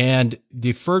 Right. And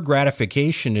deferred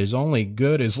gratification is only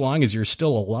good as long as you're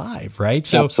still alive, right?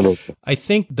 So absolutely. I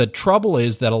think the trouble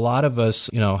is that a lot of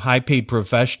us, high paid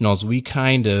professionals, we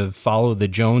kind of follow the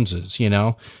Joneses,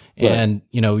 and,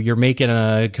 you're making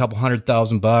a couple $100,000,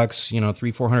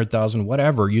 300,000-400,000,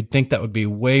 whatever, you'd think that would be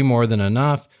way more than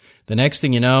enough. The next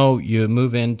thing you know, you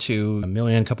move into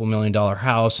a couple $1 million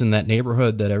house in that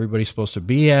neighborhood that everybody's supposed to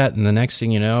be at. And the next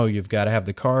thing you know, you've got to have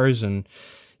the cars and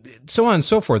so on and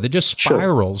so forth. It just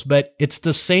spirals, sure. But it's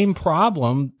the same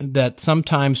problem that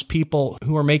sometimes people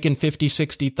who are making $50,000,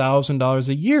 $60,000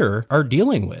 a year are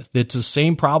dealing with. It's the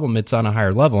same problem. It's on a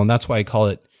higher level. And that's why I call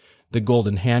it the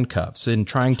golden handcuffs, and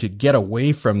trying to get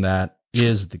away from that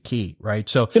is the key, right?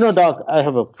 So, Doc, I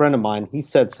have a friend of mine. He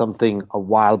said something a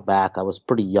while back. I was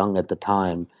pretty young at the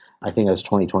time. I think I was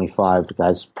 25. The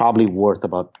guy's probably worth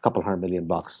about a couple $100 million.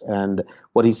 And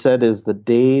what he said is the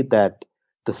day that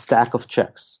the stack of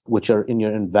checks, which are in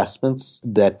your investments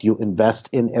that you invest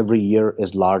in every year,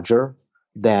 is larger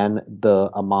than the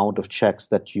amount of checks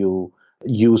that you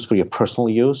use for your personal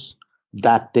use,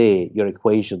 that day your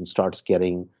equation starts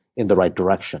getting in the right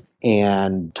direction.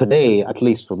 And today, at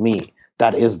least for me,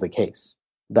 that is the case,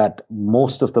 that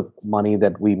most of the money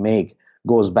that we make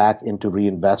goes back into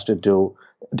reinvest into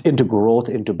growth,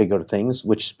 into bigger things,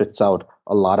 which spits out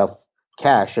a lot of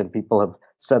cash. And people have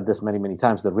said this many, many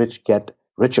times, the rich get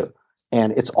richer.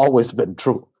 And it's always been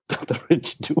true that the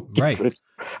rich do get richer.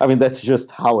 I mean, that's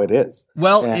just how it is.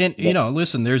 Well, and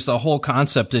listen, there's a whole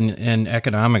concept in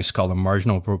economics called a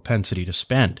marginal propensity to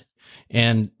spend.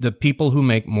 And the people who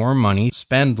make more money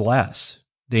spend less.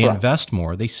 They invest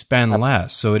more, they spend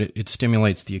less. So it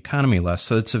stimulates the economy less.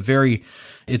 So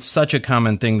it's such a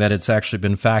common thing that it's actually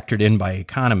been factored in by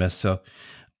economists. So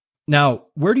now,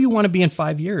 where do you want to be in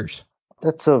 5 years?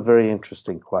 That's a very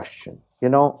interesting question.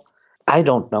 I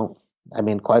don't know. I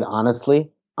mean, quite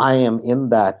honestly, I am in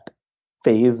that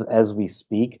phase as we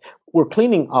speak. We're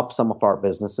cleaning up some of our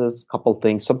businesses, a couple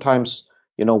things. Sometimes,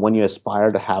 when you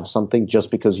aspire to have something, just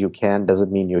because you can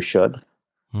doesn't mean you should,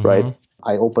 right?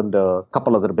 I opened a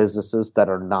couple other businesses that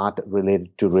are not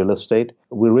related to real estate.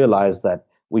 We realized that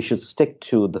we should stick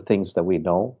to the things that we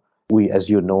know. As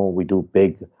you know, we do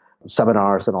big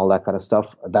seminars and all that kind of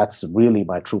stuff. That's really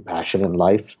my true passion in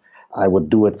life. I would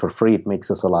do it for free. It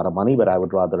makes us a lot of money, but I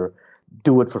would rather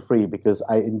do it for free because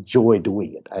I enjoy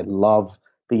doing it. I love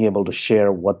being able to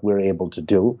share what we're able to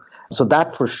do. So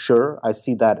that for sure, I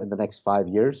see that in the next 5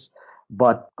 years.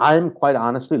 But I'm quite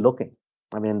honestly looking.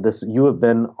 I mean, you have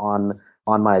been on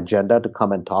my agenda to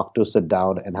come and talk to, sit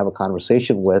down and have a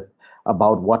conversation with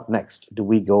about what next. Do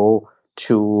we go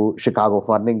to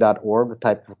chicagofunding.org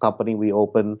type of company we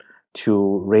open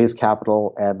to raise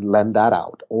capital and lend that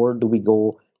out? Or do we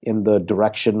go in the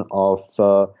direction of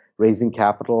raising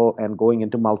capital and going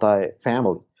into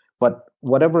multifamily? But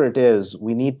whatever it is,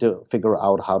 we need to figure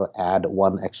out how to add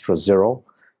one extra zero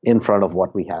in front of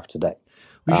what we have today.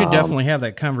 We should definitely have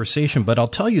that conversation, but I'll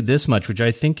tell you this much, which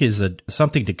I think is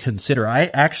something to consider. I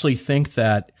actually think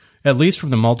that, at least from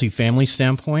the multifamily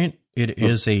standpoint, it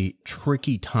is a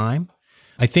tricky time.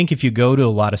 I think if you go to a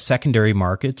lot of secondary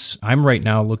markets, I'm right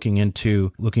now looking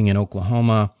in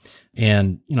Oklahoma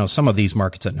and, some of these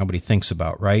markets that nobody thinks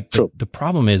about, right? But the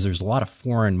problem is there's a lot of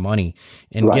foreign money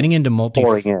and getting into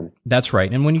That's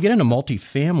right. And when you get into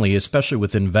multifamily, especially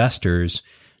with investors,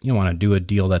 you want to do a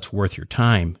deal that's worth your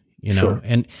time.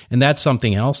 And that's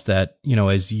something else that,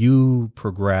 as you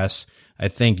progress, I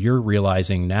think you're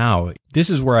realizing now, this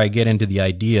is where I get into the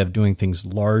idea of doing things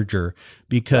larger,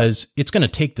 because it's going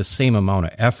to take the same amount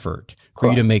of effort for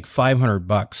you to make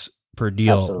 $500 per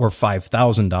deal or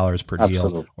 $5,000 per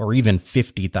deal or even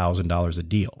 $50,000 a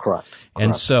deal. Correct.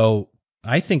 And so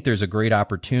I think there's a great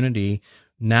opportunity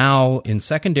now in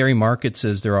secondary markets,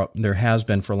 as there has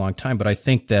been for a long time. But I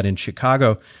think that in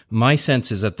Chicago, my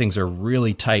sense is that things are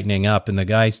really tightening up, and the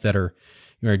guys that are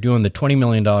doing the $20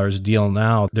 million deal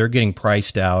now, they're getting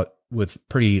priced out with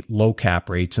pretty low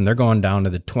cap rates, and they're going down to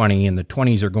the 20, and the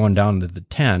 20s are going down to the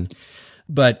 10.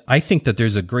 But I think that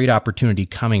there's a great opportunity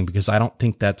coming, because I don't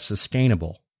think that's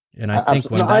sustainable. And I think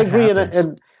when that I agree. Happens,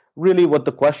 and really what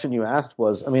the question you asked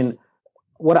was,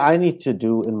 what I need to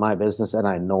do in my business, and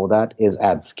I know that, is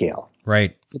add scale.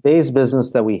 Right. Today's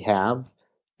business that we have,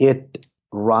 it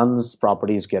runs,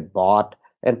 properties get bought,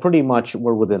 and pretty much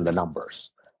we're within the numbers,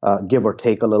 give or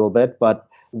take a little bit. But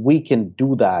we can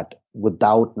do that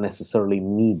without necessarily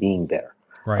me being there.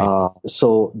 Right.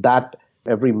 So that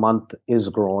every month is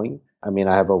growing.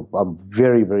 I'm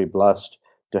very, very blessed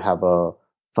to have a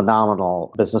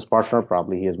phenomenal business partner.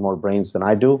 Probably he has more brains than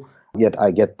I do. Yet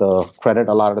I get the credit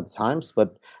a lot of the times,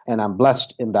 and I'm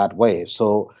blessed in that way.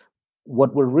 So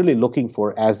what we're really looking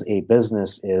for as a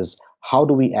business is, how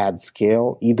do we add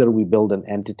scale? Either we build an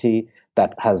entity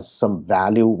that has some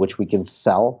value which we can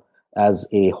sell as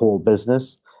a whole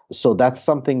business. So that's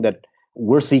something that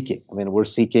we're seeking. I mean, we're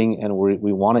seeking and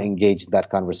we want to engage in that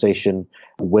conversation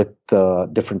with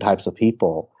different types of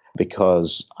people,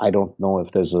 because I don't know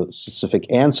if there's a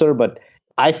specific answer, but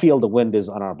I feel the wind is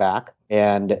on our back.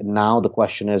 And now the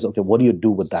question is, okay, what do you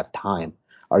do with that time?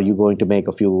 Are you going to make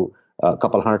a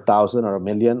couple 100,000 or $1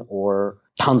 million or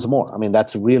tons more? I mean,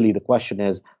 that's really the question,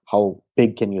 is how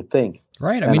big can you think?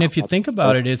 Right. I mean, if you think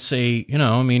about it, it's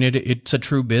it's a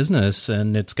true business,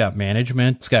 and it's got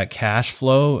management, it's got cash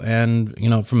flow. And,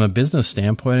 from a business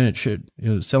standpoint,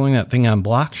 selling that thing on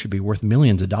block should be worth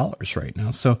millions of dollars right now.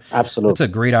 So absolutely, it's a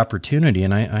great opportunity.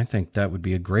 And I think that would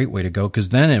be a great way to go, because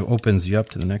then it opens you up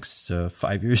to the next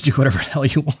 5 years, do whatever the hell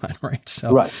you want. Right.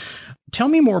 So right. Tell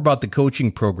me more about the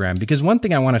coaching program, because one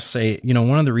thing I want to say,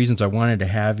 one of the reasons I wanted to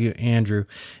have you, Andrew,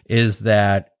 is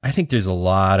that I think there's a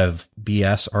lot of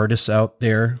BS artists out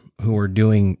there who are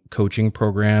doing coaching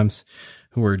programs,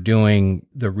 who are doing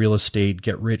the real estate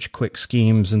get rich quick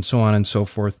schemes and so on and so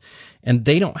forth. And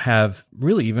they don't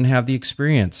really even have the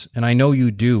experience. And I know you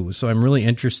do. So I'm really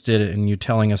interested in you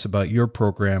telling us about your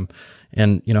program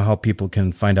and, how people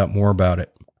can find out more about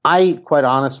it. Quite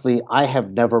honestly, I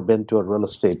have never been to a real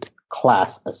estate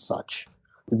class as such.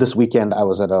 This weekend, I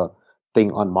was at a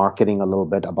thing on marketing a little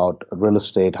bit about real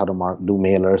estate, how to do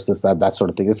mailers, that sort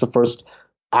of thing. It's the first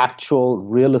actual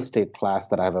real estate class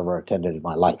that I've ever attended in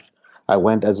my life. I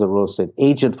went as a real estate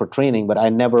agent for training, but I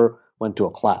never went to a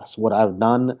class. What I've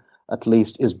done, at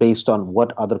least, is based on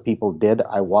what other people did.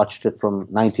 I watched it from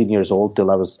 19 years old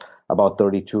till I was about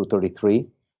 32, 33.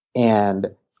 And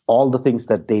all the things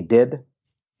that they did,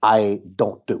 I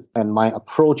don't do. And my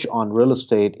approach on real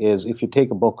estate is, if you take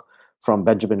a book from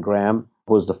Benjamin Graham,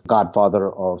 who is the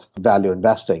godfather of value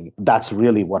investing, that's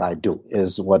really what I do.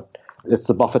 It's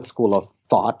the Buffett school of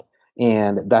thought.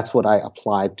 And that's what I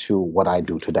apply to what I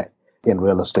do today in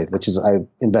real estate, which is I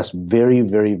invest very,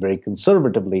 very, very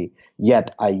conservatively,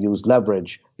 yet I use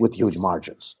leverage with huge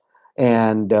margins.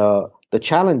 And the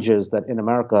challenge is that in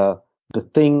America, the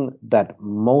thing that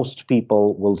most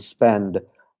people will spend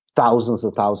thousands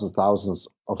of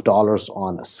dollars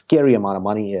on, a scary amount of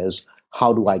money, is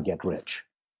how do I get rich?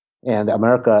 And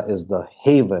America is the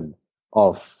haven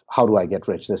of how do I get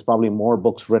rich. There's probably more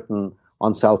books written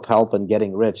on self-help and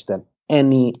getting rich than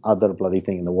any other bloody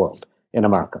thing in the world in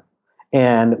America.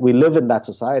 And we live in that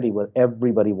society where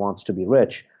everybody wants to be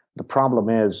rich. The problem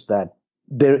is that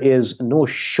there is no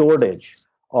shortage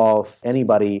of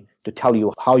anybody to tell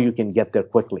you how you can get there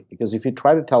quickly. Because if you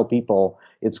try to tell people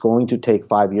it's going to take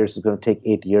 5 years, it's going to take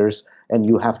 8 years, and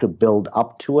you have to build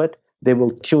up to it, they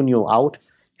will tune you out,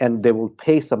 and they will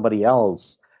pay somebody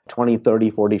else $20,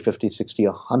 $30, $40, $50,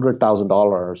 $60,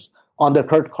 $100,000 on their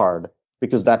credit card,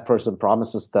 because that person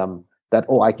promises them that,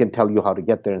 I can tell you how to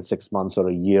get there in 6 months or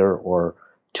a year or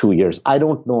 2 years. I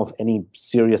don't know of any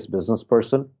serious business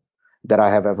person that I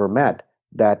have ever met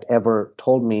that ever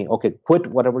told me, okay, quit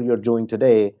whatever you're doing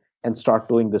today and start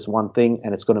doing this one thing,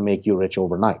 and it's going to make you rich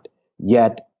overnight.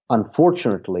 Yet,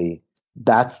 unfortunately,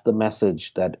 that's the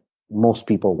message that most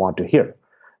people want to hear.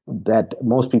 That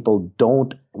most people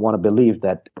don't want to believe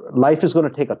that life is going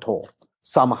to take a toll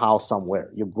somehow, somewhere.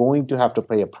 You're going to have to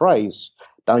pay a price.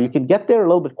 Now, you can get there a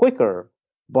little bit quicker,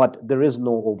 but there is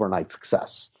no overnight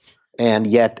success. And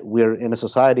yet, we're in a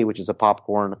society which is a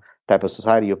popcorn type of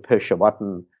society. You push a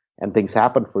button and things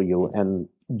happen for you. And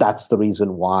that's the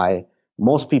reason why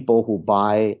most people who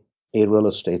buy a real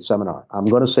estate seminar, I'm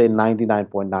going to say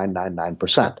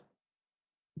 99.999%,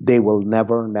 they will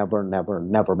never, never, never,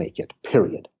 never make it,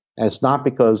 period. And it's not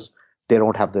because they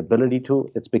don't have the ability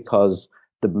to, it's because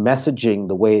the messaging,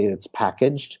 the way it's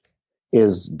packaged,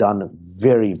 is done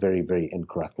very, very, very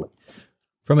incorrectly.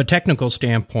 From a technical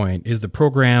standpoint, is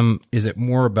it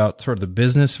more about sort of the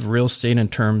business of real estate in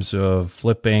terms of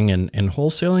flipping and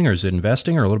wholesaling, or is it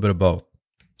investing, or a little bit of both?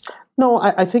 No,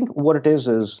 I think what it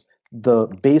is the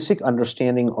basic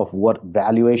understanding of what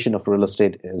valuation of real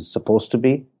estate is supposed to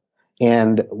be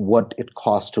and what it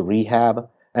costs to rehab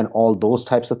and all those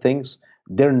types of things.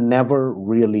 They're never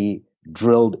really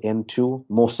drilled into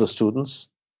most of the students.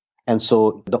 And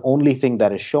so the only thing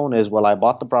that is shown is, well, I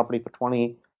bought the property for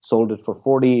 20, sold it for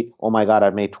 40. Oh my God, I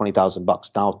made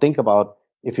 $20,000. Now think about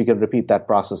if you can repeat that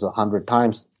process 100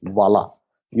 times, voila,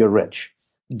 you're rich.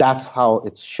 That's how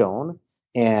it's shown.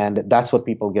 And that's what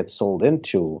people get sold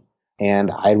into.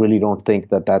 And I really don't think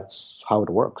that that's how it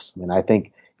works. I mean, I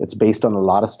think it's based on a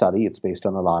lot of study. It's based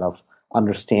on a lot of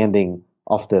understanding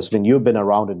of this. I mean, you've been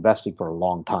around investing for a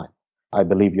long time. I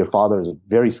believe your father is a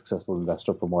very successful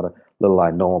investor from what little I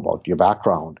know about your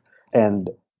background. And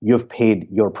you've paid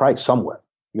your price somewhere.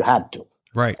 You had to.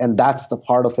 Right. And that's the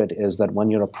part of it, is that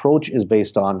when your approach is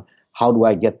based on how do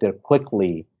I get there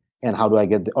quickly, and how do I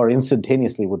get, or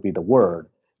instantaneously would be the word,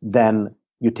 then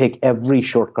you take every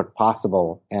shortcut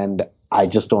possible. And I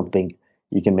just don't think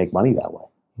you can make money that way.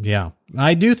 Yeah.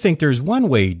 I do think there's one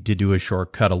way to do a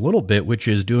shortcut a little bit, which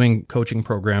is doing coaching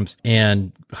programs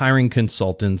and hiring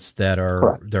consultants that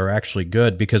are they're actually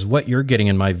good, because what you're getting,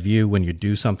 in my view, when you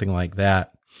do something like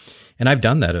that, and I've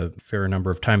done that a fair number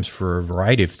of times for a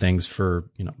variety of things, for,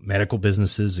 medical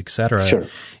businesses, et cetera. Sure.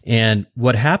 And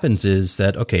what happens is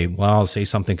that, okay, well, I'll say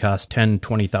something costs $10,000,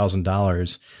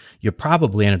 $20,000. You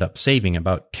probably ended up saving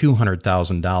about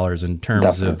 $200,000 in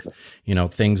terms of,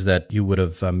 things that you would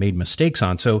have made mistakes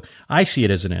on. So I see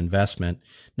it as an investment.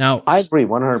 Now, I agree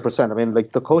 100%. I mean,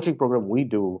 like the coaching program we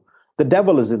do, the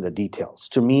devil is in the details.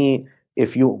 To me,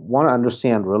 if you want to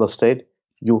understand real estate,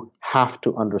 you have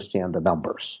to understand the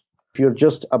numbers. If you're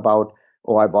just about,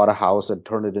 I bought a house and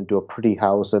turned it into a pretty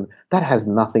house, and that has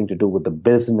nothing to do with the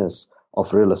business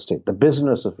of real estate. The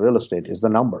business of real estate is the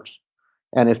numbers.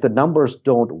 And if the numbers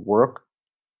don't work,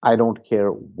 I don't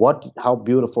care how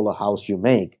beautiful a house you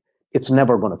make, it's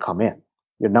never going to come in.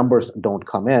 Your numbers don't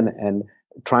come in, and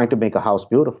trying to make a house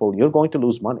beautiful, you're going to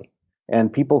lose money.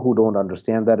 And people who don't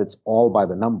understand that it's all by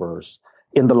the numbers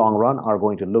in the long run are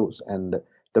going to lose. And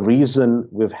the reason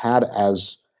we've had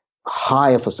as high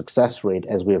of a success rate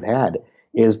as we've had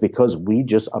is because we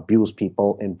just abuse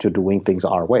people into doing things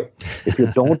our way. If you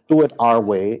don't do it our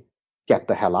way, get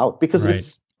the hell out.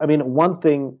 Because one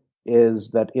thing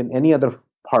is that in any other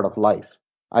part of life,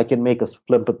 I can make a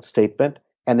flippant statement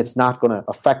and it's not going to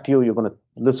affect you. You're going to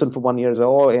listen for 1 year and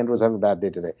say, Andrew's having a bad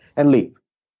day today, and leave.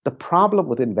 The problem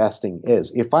with investing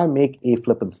is if I make a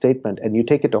flippant statement and you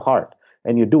take it to heart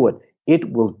and you do it,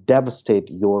 it will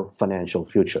devastate your financial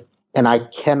future. And I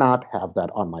cannot have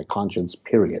that on my conscience,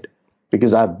 period.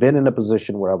 Because I've been in a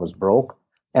position where I was broke,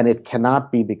 and it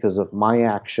cannot be because of my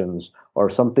actions or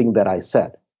something that I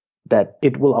said. That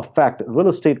it will affect, real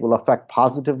estate will affect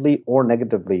positively or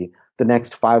negatively the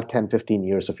next 5, 10, 15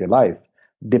 years of your life,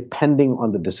 depending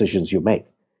on the decisions you make.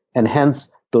 And hence,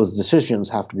 those decisions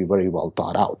have to be very well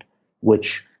thought out,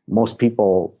 which most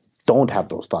people don't have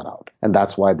those thought out. And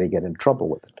that's why they get in trouble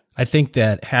with it. I think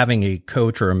that having a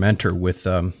coach or a mentor with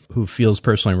who feels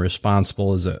personally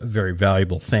responsible is a very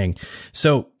valuable thing.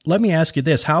 So let me ask you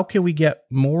this. How can we get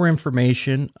more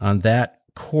information on that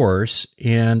course?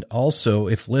 And also,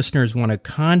 if listeners want to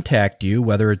contact you,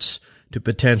 whether it's to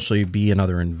potentially be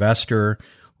another investor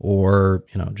or,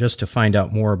 just to find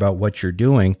out more about what you're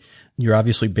doing, you're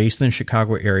obviously based in the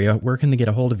Chicago area. Where can they get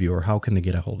a hold of you, or how can they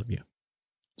get a hold of you?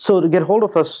 So to get hold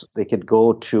of us, they could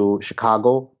go to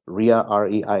Chicago,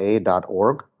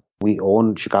 REIA.org. We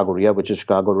own Chicago REIA, which is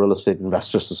Chicago Real Estate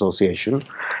Investors Association.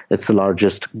 It's the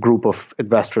largest group of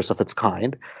investors of its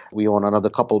kind. We own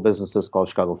another couple of businesses called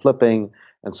Chicago Flipping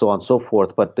and so on and so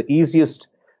forth. But the easiest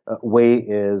way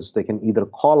is they can either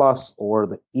call us, or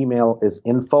the email is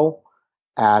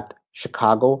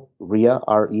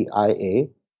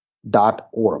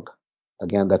info@chicagoreia.org.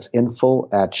 Again, that's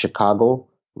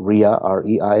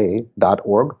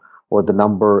info@chicagoreia.org, or the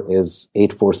number is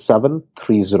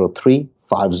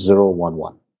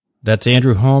 847-303-5011. That's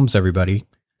Andrew Holmes, everybody.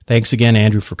 Thanks again,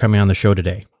 Andrew, for coming on the show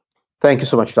today. Thank you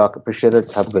so much, Doc. Appreciate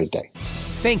it. Have a great day.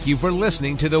 Thank you for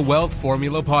listening to the Wealth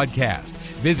Formula Podcast.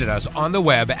 Visit us on the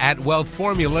web at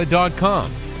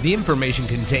wealthformula.com. The information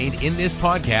contained in this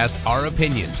podcast are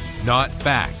opinions, not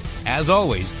fact. As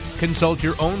always, consult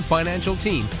your own financial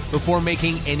team before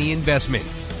making any investment.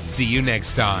 See you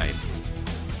next time.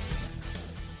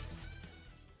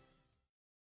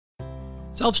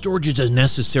 Self-storage is a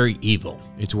necessary evil.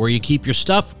 It's where you keep your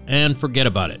stuff and forget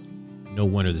about it. No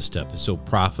wonder this stuff is so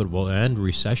profitable and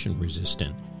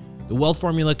recession-resistant. The Wealth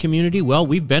Formula community, well,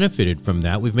 we've benefited from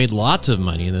that. We've made lots of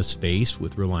money in this space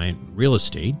with Reliant Real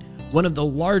Estate, one of the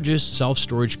largest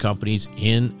self-storage companies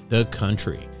in the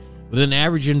country. With an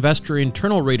average investor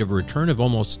internal rate of return of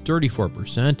almost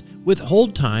 34%, with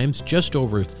hold times just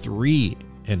over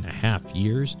 3.5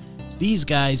 years, these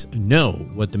guys know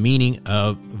what the meaning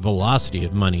of velocity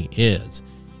of money is.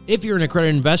 If you're an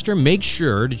accredited investor, make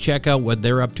sure to check out what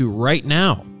they're up to right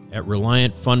now at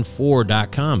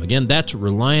ReliantFund4.com. Again, that's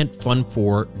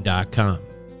ReliantFund4.com.